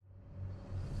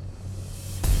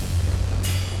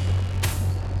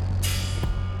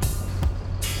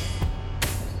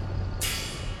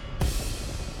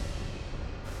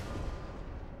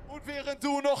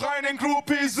noch einen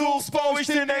Groupie suchst, bau ich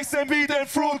den nächsten Beat in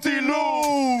Fruity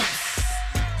Loops.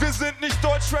 Wir sind nicht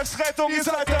Deutschraps Rettung, ihr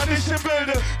seid da nicht im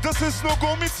Bilde. Das ist nur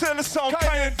Gummizelle Sound,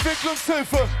 keine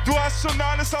Entwicklungshilfe. Du hast schon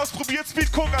alles ausprobiert,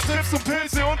 Speed, Coca, Trips und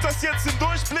Pilze. Und das jetzt im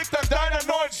Durchblick dank deiner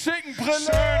neuen schicken Brille.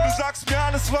 Schön, du sagst mir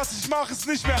alles, was ich mache, ist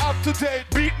nicht mehr up to date.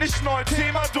 Beat nicht neu,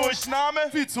 Thema durch, Name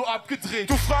viel zu abgedreht.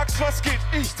 Du fragst, was geht,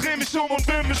 ich dreh mich um und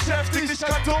bin beschäftigt. Ich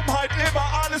kann Dummheit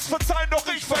immer alles verzeihen, doch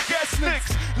ich vergess nix.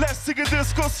 Lästige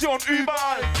Diskussion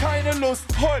überall, keine Lust.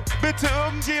 Heul bitte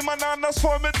irgendjemand anders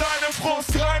voll mit deinem Frust.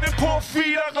 Rein im Puff,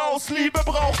 wieder raus, Liebe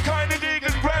braucht keine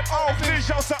Regeln, Rap auch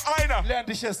nicht, außer einer lern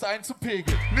dich erst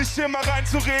einzupegeln. Nicht immer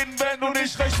reinzureden, wenn du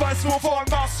nicht recht weißt, wovon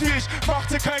machst wie ich. Mach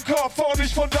dir keinen Kopf, auch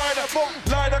nicht von deiner Bock.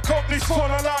 Leider kommt nichts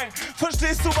von allein.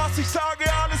 Verstehst du, was ich sage?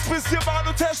 Alles bis hier Mann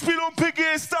und Testspiel und PG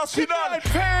ist das Finale.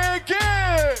 PG!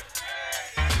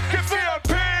 Gib mir ein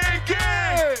PG!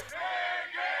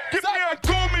 Gib mir ein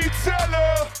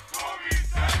Gummizelle!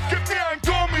 Gib mir ein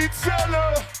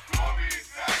Gummizelle!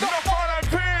 Nochmal ein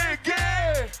PG!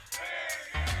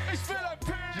 Ich will ein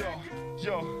PG!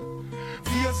 Yo.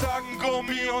 Wir sagen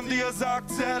Gummi und ihr sagt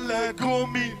Zelle.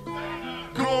 Gummi,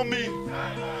 Gummi.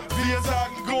 Wir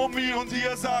sagen Gummi und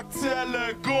ihr sagt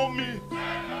Zelle. Gummi,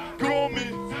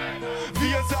 Gummi.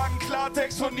 Wir sagen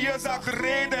Klartext und ihr sagt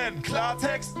Reden.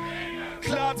 Klartext,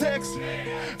 Klartext.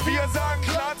 Wir sagen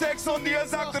Klartext und ihr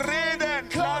sagt Reden.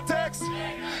 Klartext,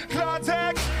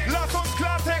 Klartext. Lass uns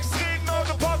Klartext reden,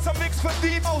 eure Parts haben nichts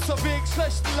verdient. Außer wegen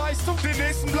schlechten Leistung den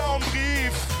nächsten blauen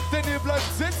Brief. Denn ihr bleibt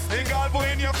sitzen, egal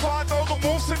wohin ihr fahrt. Eure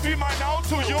Moves sind wie mein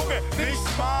Auto, Junge, nicht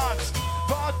smart.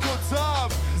 Wart kurz ab,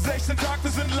 16 Takte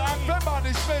sind lang. Wenn man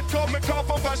nicht mitkommt mit Kopf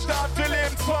und Verstand. Wir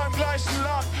leben zwar im gleichen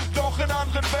Land, doch in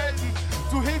anderen Welten.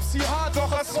 Du hebst sie hart, doch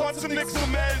hast trotzdem nichts zu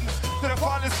melden. Der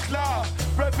Fall ist klar,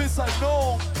 Rap ist halt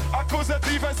no.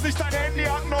 Akkusativ heißt nicht, dein Handy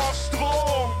hat noch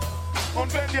Strom.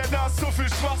 Und wenn dir das so viel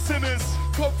Schwachsinn ist,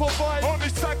 komm vorbei und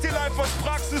ich zeig dir live, was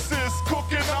Praxis ist. Guck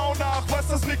genau nach, was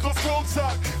das Mikroskop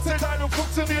sagt. Zellteilung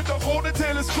funktioniert doch ohne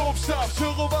Teleskopstab. Ich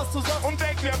höre, was du sagst und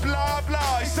denk mir bla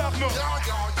bla. Ich sag nur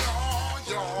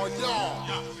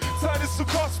Zeit ist zu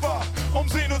kostbar, um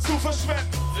sie nur zu verschwenden.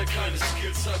 Wer keine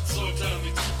Skills hat, sollte an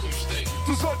die Zukunft denken.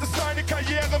 Du solltest deine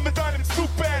Karriere mit deinem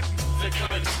Zug beenden. Wer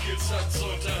keine Skills hat,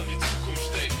 sollte an die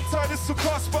Zukunft denken. Zeit ist zu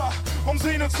kostbar, um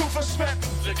sie nur zu verschwenden.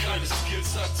 Wer keine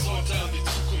Skills hat, sollte an die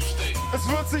Zukunft denken. Es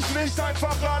wird sich nicht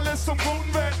einfach alles zum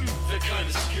Guten wenden. Wer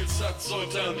keine Skills hat,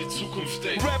 sollte an die Zukunft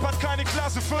denken. Rap hat keine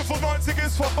Klasse, 95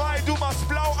 ist vorbei. Du machst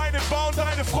blau, einen bauen,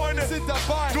 deine Freunde sind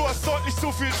dabei. Du hast deutlich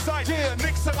zu viel Zeit,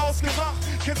 nix daraus gemacht.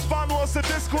 Kennst Bar nur aus der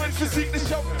Disco, in Physik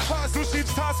nicht auf den Pass. Du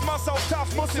schiebst Taskmasse auf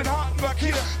Taff, musst den harten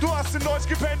markieren. Du hast in Deutsch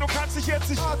gepennt, du kannst dich jetzt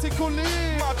nicht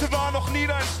artikulieren. Mathe war noch nie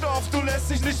dein Stoff, du lässt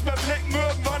dich nicht mehr blicken.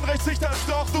 Irgendwann rächt sich das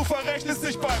doch, du verrechnest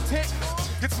dich beim Tick.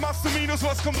 Jetzt machst du Minus,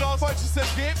 was kommt raus? Falsches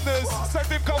Ergebnis.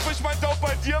 Seitdem kaufe ich mein Dope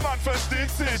bei dir, Mann, versteht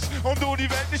sich. Und du die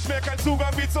Welt nicht mehr, kein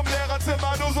Zugang wie zum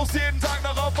Lehrerzimmer. Du suchst jeden Tag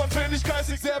nach Opfern, finde ich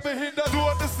geistig sehr behindert. Du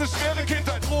hattest eine schwere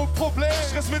Kindheit, Drogenproblem.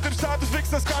 Stress mit dem Status,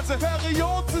 fix das ganze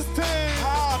Periodensystem.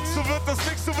 Hart, so wird das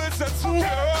nix, du willst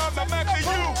dazugehören. Dann merke you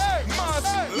must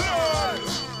learn.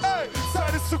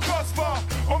 Zeit ist zu kostbar,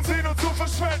 um sie nur zu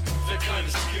verschwenden. Wer keine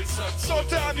Skills hat,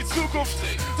 sollte an die Zukunft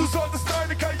denken. Du solltest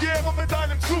deine Karriere mit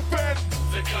deinem Zug beenden.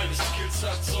 Wer keine Skills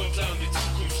hat, sollte an die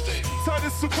Zukunft denken. Zeit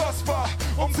ist zu kostbar,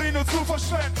 um sie nur zu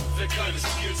verschwenden. Wer keine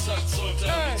Skills hat, sollte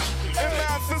an die Zukunft denken. Im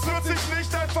Ernst, es wird sich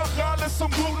nicht einfach alles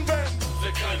zum Guten wenden.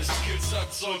 Wer keine Skills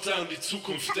hat, sollte an die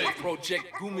Zukunft denken.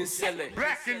 Projekt Gummizelle.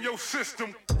 Back in your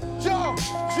system. Yo,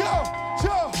 yo,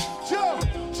 yo, yo,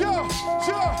 yo,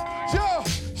 yo, yo,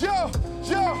 yo,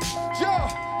 yo, yo,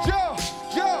 yo,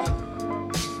 yo.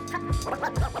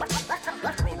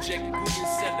 Projekt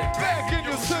Gummizelle. Back in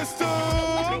your system.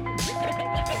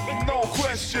 No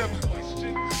question.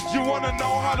 You wanna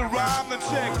know how to rhyme? Then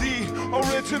check the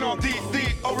original, the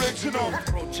original.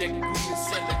 Projekt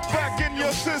Gummizelle. Back in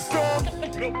your system.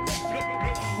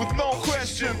 With no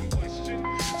question.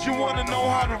 You wanna know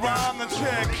how to rhyme? Then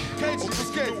check.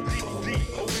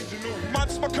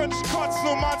 Manchmal könnte ich kotzen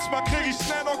und manchmal krieg ich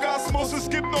schnell Orgasmus. Es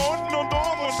gibt nur unten und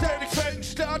oben und ständig fällt ein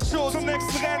Startschuss zum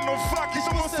nächsten Rennen und fuck,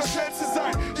 ich muss der Schnellste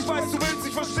sein. Ich weiß, du willst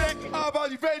dich verstecken, aber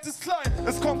die Welt ist klein.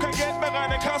 Es kommt kein Geld mehr rein,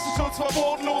 der Kassenschutz war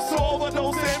bodenlos. So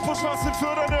Overdose, der Infoschwachs sind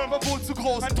Fördernde, war wohl zu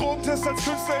groß. Ein Drogentest als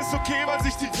Künstler ist okay, weil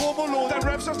sich die Promo lohnt. Dein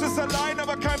Rap schafft es allein,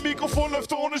 aber kein Mikrofon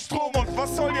läuft ohne Strom. Und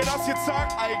was soll dir das jetzt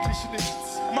sagen? Eigentlich nichts.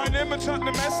 Mein Image hat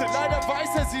ne Message, leider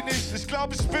weiß er sie nicht. Ich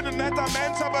glaube, ich bin ein netter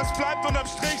Mensch, aber es bleibt unterm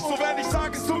Strich. So wenn ich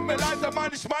sage, es tut mir leid, dann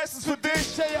meine ich meistens für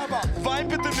dich. Hey, aber wein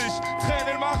bitte nicht,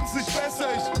 Tränen machen's nicht besser.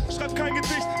 Ich schreib kein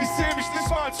Gedicht, ich seh mich nicht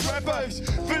mal als Rapper. Ich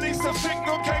will nichts verficken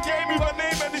und kein Game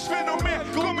übernehmen. Ich will nur mehr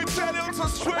Gummizelle und zwar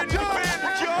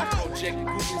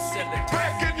Gummizelle.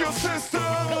 Back in your system.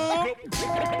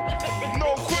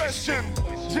 No question.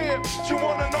 Yeah, you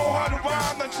wanna know how to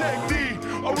rhyme? Then check the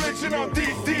original, the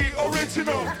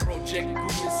original. Projekt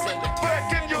Gummizelle.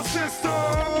 Back in your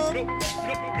system.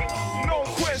 No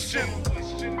question.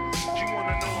 You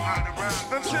wanna know how to rhyme?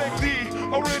 Then check the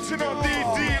original,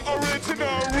 the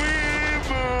original remix.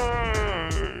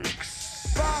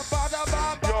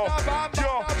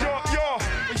 Yo.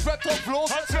 Ich rap drauf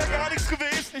los. Als wär gar nichts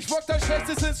gewesen. Ich rock dein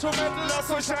schlechtes Instrumental.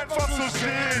 Lasst euch einfach so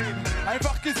stehen.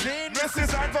 Einfach gesehen. Müsst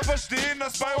ihr's einfach verstehen,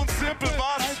 dass bei uns simpel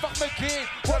war's. Einfach mitgehen.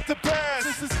 What the best?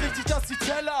 Es ist richtig, dass die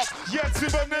Zelle ab Jetzt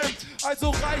übernimmt.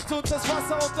 Also reicht uns das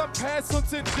Wasser unterm Pass und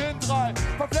sind Gin 3.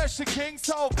 Verflashte Kings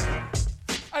auf.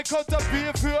 Ein Konter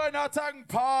Bier für ein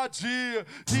Attackenparty.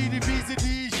 Die Devise,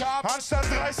 die ich hab. Anstatt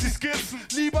 30 Skizzen,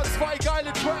 Lieber 2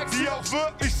 geile Tracks. die auch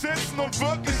wirklich sitzen und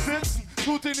wirklich sitzen.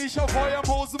 Tut ihr nicht auf eurem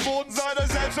Hosenboden. Seid ihr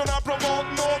selbst schon am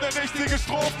Promoten ohne richtige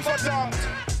Strophen, verdammt.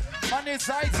 Mann, ihr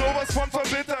seid Sowas von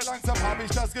verbittert. Langsam hab ich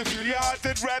das Gefühl. Ihr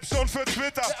haltet Rap schon für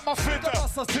Twitter. Immer fitter,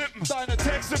 was das Tippen, deine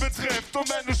Texte betrifft. Und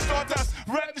wenn du stotterst,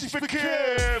 Rap nicht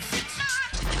bekifft.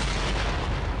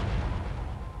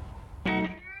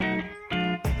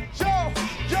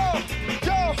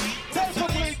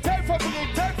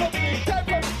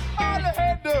 Tapefabrik. Alle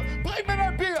Hände, bring mir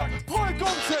mein Bier. Projekt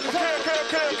Gummizelle.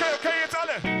 Okay, jetzt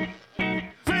alle.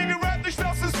 Baby Rap nicht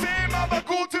das System, aber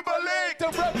gut überlegt. Der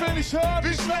Rap will ich hören.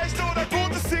 Wie schlecht oder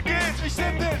gut es dir geht. Ich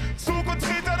nehm den Zug und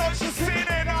dreht der deutschen Szene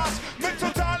in den Arsch. Mit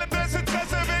totalem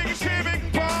Desinteresse wegen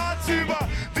schäbigen Parts über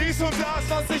dies und das.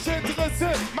 was sich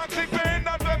interessiert. Man klingt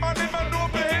behindert, wenn man immer nur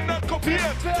behindert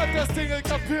kopiert. Wer hat das Ding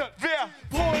kapiert? Wer?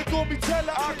 Projekt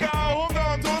Gummizelle. aka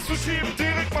Hunger und Durst verschieben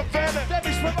direkt mal Welle.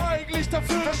 Denn ich schwimm eigentlich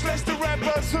dafür, Das schlechte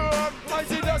Rappers hören weil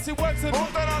sie das hier wack sind. und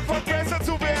dann anfangen besser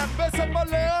zu werden. Besser mal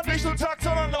lernen. Nicht nur Takt,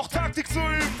 sondern auch Taktik zu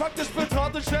üben. Faktisch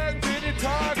betrachtet schenken wir den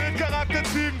Tag. Mit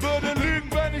Charakterzügen Würde lügen,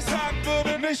 wenn ich sagen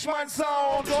würde, nicht mein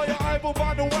Sound. und euer Album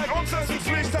war nur wack. Uns das ist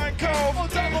Pflichteinkauf.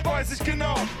 Und darum Weiß ich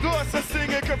genau, du hast das Ding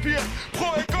kapiert.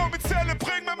 Projekt Gummizelle,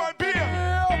 bring mir mein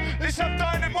Bier. Ich hab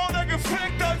deinen Mutter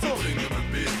gefickt, also Bring mir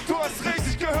mein Bier, du hast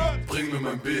richtig gehört. bring mir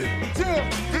mein Bier,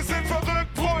 Wir sind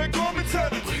verrückt, Projekt Gummizelle.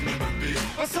 bring mir mein Bier,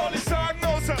 Was soll ich sagen,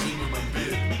 außer bring mir mein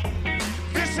Bier,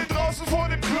 wir stehen draußen vor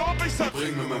dem Club. Ich sag,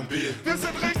 bring mir mein Bier, wir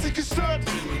sind richtig gestört.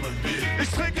 bring mir mein Bier, Ich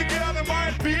trinke gerne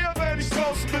mein Bier, wenn ich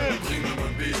draußen bin. bring mir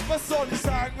mein Bier, Was soll ich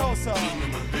sagen, außer bring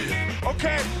mir mein Bier,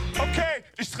 Okay,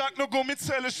 ich trag nur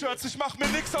Gummizelle-Shirts, ich mach mir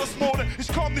nix aus Mode. Ich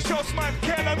komm nicht aus meinem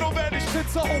Keller, nur wenn ich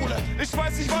Pizza hole? Ich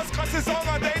weiß nicht, was grad Saison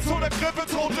an Dates oder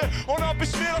Grippetote. Und ob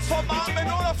ich mir das vom Atmen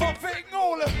oder vom Ficken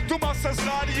hole. Du machst das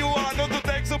Radio an und du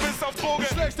denkst, du bist auf Droge.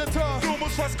 Schlechter Turn. Du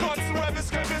musst was kotzen, Rap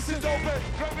ist kein bisschen dope.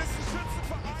 Rap ist ein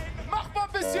Schützenverein. Mach mal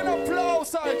ein bisschen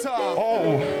Applaus, Alter.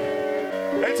 Oh.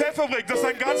 Ey, Tapefabrik, das ist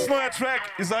ein ganz neuer Track.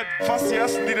 Ihr seid fast die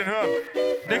Ersten, die den hören.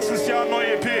 Nächstes Jahr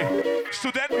neue EP.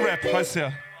 Studentenrap heißt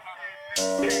der.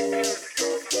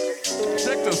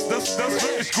 Check das ist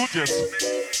wirklich gut jetzt.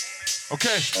 Okay,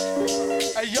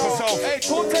 Ey, yo, Pass auf. ey,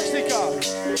 Tontechniker,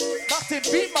 mach den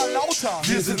Beat mal lauter.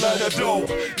 wir sind leider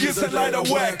dope, ihr seid leider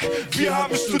wack. Wir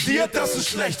haben studiert, das ist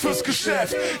schlecht fürs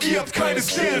Geschäft. Ihr habt keine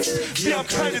Skills, wir haben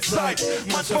keine Zeit.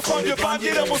 Manchmal fahren wir Bahn,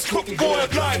 jeder muss gucken, wo er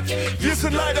bleibt. Wir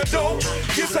sind leider dope,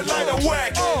 ihr seid leider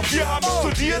wack. Wir haben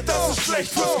studiert, das ist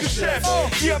schlecht fürs Geschäft.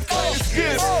 Ihr habt keine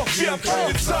Skills, wir haben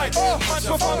keine Zeit.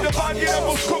 Manchmal fahren wir Bahn, jeder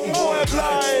muss gucken, wo er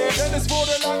bleibt. Denn es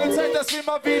wurde lange Zeit, dass wir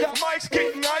mal wieder Mikes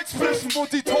kicken, Eisbliffen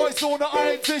und die Toys ohne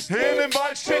Einsicht in den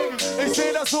Wald schicken. Ich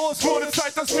seh das so, es Wurde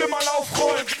Zeit, dass wir mal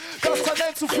aufräumen. das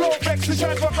Talent zu flow. Wächst nicht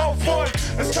einfach aufräumen.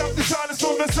 Es klappt nicht alles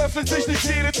und es öffnet sich nicht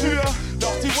jede Tür.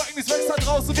 Doch die Wackness wächst da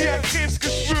draußen Wie ein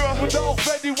Krebsgeschwür. Und auch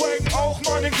wenn die Wack Auch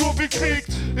mal den Groupie kriegt.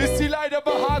 ist sie leider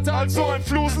behaarter als So ein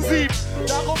Flusensieb.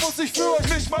 Darum muss ich für euch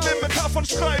Nicht mal in Metaphern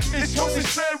schreiben. Ich muss nicht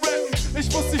schnell rappen. Ich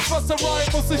muss nicht Wasser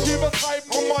rhymen, muss nicht übertreiben.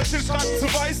 Um euch den Schrank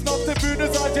zu weisen. Auf der Bühne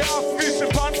seid ihr Affen Wie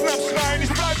Schimpansen am Schreien. Ich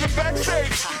bleib im Backstage.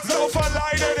 Sauf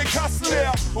alleine den Kasten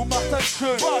leer. und macht das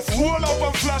schön. Was? Urlaub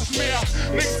am Flaschenmeer.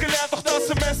 Nichts gelernt, doch das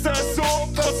Semester ist so.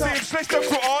 Trotzdem schlechter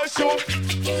für euch und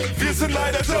wir sind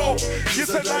leider dope. Ihr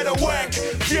seid leider wack.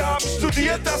 Wir haben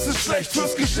studiert, das ist schlecht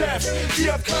fürs Geschäft.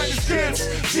 Ihr habt keine Skills,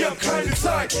 wir haben keine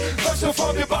Zeit. Manchmal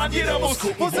fahren wir Bahn, jeder muss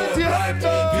gucken, Wo sind er die bleibt.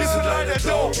 Hände? Wir sind leider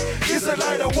dope, ihr seid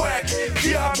leider wack.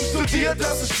 Wir haben studiert,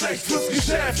 das ist schlecht fürs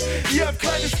Geschäft. Ihr habt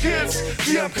keine Skills,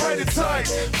 wir haben keine Zeit.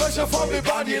 Manchmal fahren wir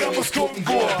Bahn, jeder muss gucken,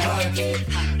 wo er bleibt.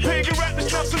 Peggy Rap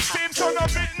nicht nach System, sondern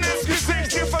mitten ins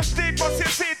Gesicht. Ihr versteht, was ihr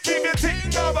seht, wie wir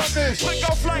ticken, aber nicht. Drück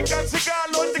auf Like, ganz egal,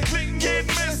 Leute klicken jeden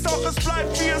Mist. Doch es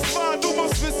bleibt wie es war, du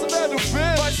musst wissen, wer du bist.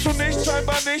 Weißt du nicht,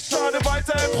 scheinbar nicht, schade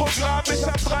weiter im Programm. Ich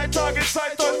hab 3 Tage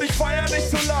Zeit und ich feier nicht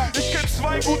so lang. Ich kenn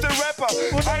 2 gute Rapper,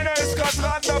 ist grad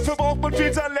dran, dafür braucht man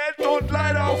viel Talent und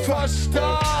leider auch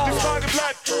Verstand. Die Frage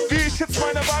bleibt, wie ich jetzt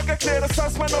meiner Bank erkläre, dass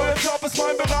das mein neuer Job ist,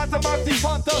 mein Berater mag die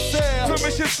Fantasie. Für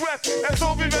mich ist Rap eher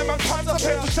so, wie wenn man Panzer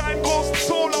fährt durch einen großen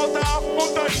Zoo, lauter Affen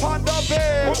und ein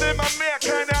Panda-Bär. Und immer mehr,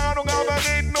 keine Ahnung, aber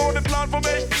reden ohne Plan vom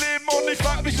echten Leben. Und ich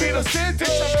frag mich, wie das geht.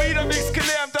 Ich hab wieder nichts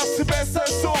gelernt, das Semester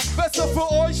ist so. Besser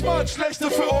für euch, Mann, schlechter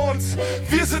für uns.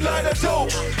 Wir sind leider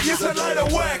dope, ihr seid leider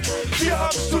wack. Wir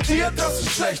haben studiert, das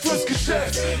ist schlecht fürs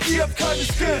Geschäft. Ihr habt keine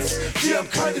Skills, wir haben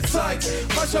keine Zeit.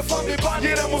 Mancher fangen wir an,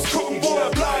 jeder muss gucken, wo er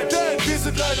bleibt. Denn wir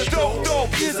sind leider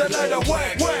dope, ihr seid leider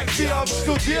wack. Wir haben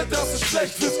studiert, das ist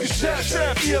schlecht fürs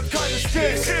Geschäft. Ihr habt keine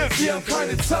Skills, wir haben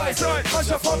keine Zeit.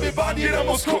 Mancher fangen wir an, jeder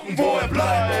muss gucken, wo er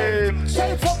bleibt.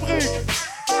 Tapefabrik,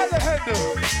 alle Hände,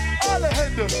 alle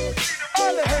Hände,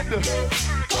 alle Hände.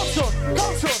 Komm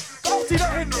schon, auf die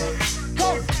da hinten.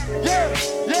 Komm, yeah,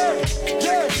 yeah,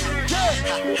 yeah, yeah.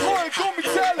 Projekt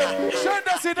Gummizelle, schön,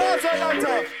 dass ihr da seid,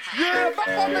 Alter. Yeah, mach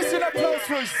mal ein bisschen Applaus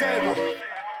für euch selber.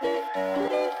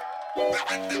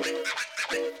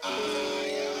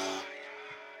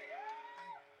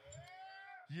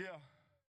 Yeah.